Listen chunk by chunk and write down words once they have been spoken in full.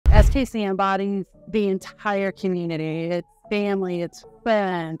SKC embodies the entire community. It's family, it's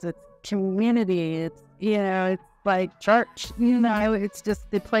friends, it's community, it's, it's like church, it's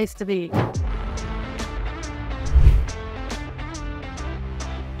just the place to be.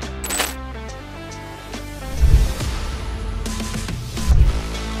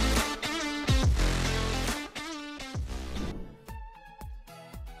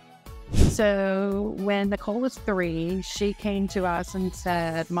 So when Nicole was 3, she came to us and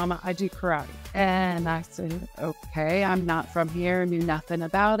said, "Mama, I do karate." And I said, "Okay, I'm not from here," knew nothing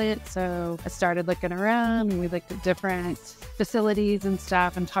about it. So I started looking around, and we looked at different facilities and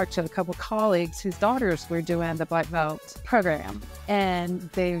stuff and talked to a couple colleagues whose daughters were doing the Black Belt program. And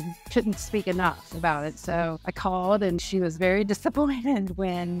they couldn't speak enough about it. So I called, and she was very disappointed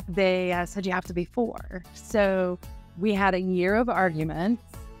when they said, "You have to be 4." So we had a year of arguments.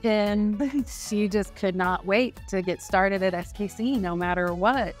 And she just could not wait to get started at SKC no matter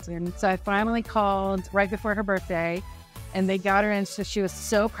what. And so I finally called right before her birthday, and they got her in. So she was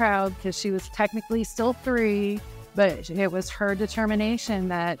so proud because she was technically still 3, but it was her determination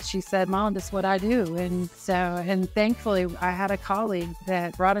that she said, "Mom, this is what I do." And thankfully I had a colleague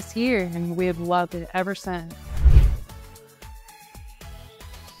that brought us here, and we've loved it ever since.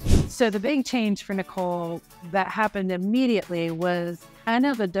 So the big change for Nicole that happened immediately was kind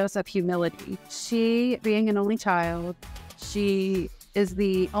of a dose of humility. She, being an only child, she is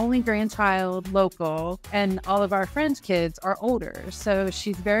the only grandchild local, and all of our friends' kids are older. So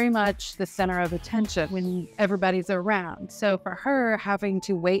she's very much the center of attention when everybody's around. So for her, having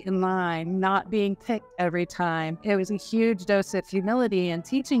to wait in line, not being picked every time, it was a huge dose of humility and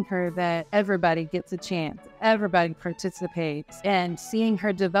teaching her that everybody gets a chance, everybody participates, and seeing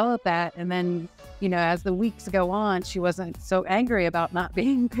her develop that. And then, as the weeks go on, she wasn't so angry about not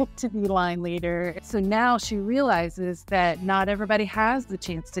being picked to be line leader. So now she realizes that not everybody has the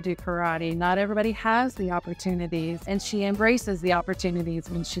chance to do karate. Not everybody has the opportunities, and she embraces the opportunities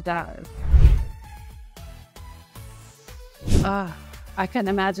when she does. I couldn't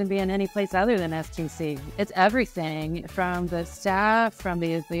imagine being any place other than SKC. It's everything, from the staff, from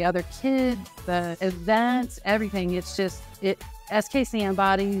the other kids, the events, everything. It's just, SKC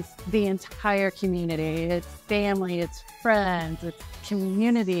embodies the entire community. It's family, it's friends, it's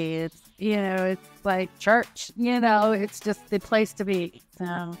community, it's, it's like church, it's just the place to be.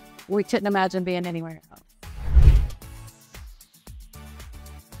 So we couldn't imagine being anywhere else.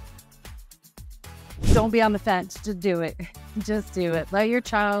 Don't be on the fence, just do it. Just do it. Let your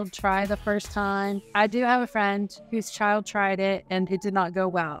child try the first time. I do have a friend whose child tried it and it did not go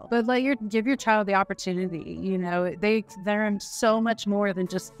well. But give your child the opportunity. They learn so much more than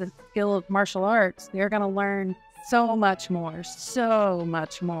just the skill of martial arts. They're going to learn so much more.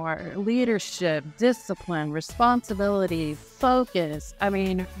 Leadership, discipline, responsibility, focus. I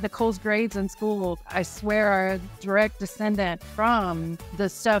mean, Nicole's grades in school, I swear, are a direct descendant from the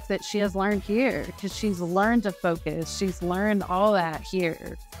stuff that she has learned here, because she's learned to focus. She's learned all that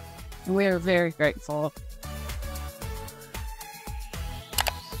here. And we are very grateful.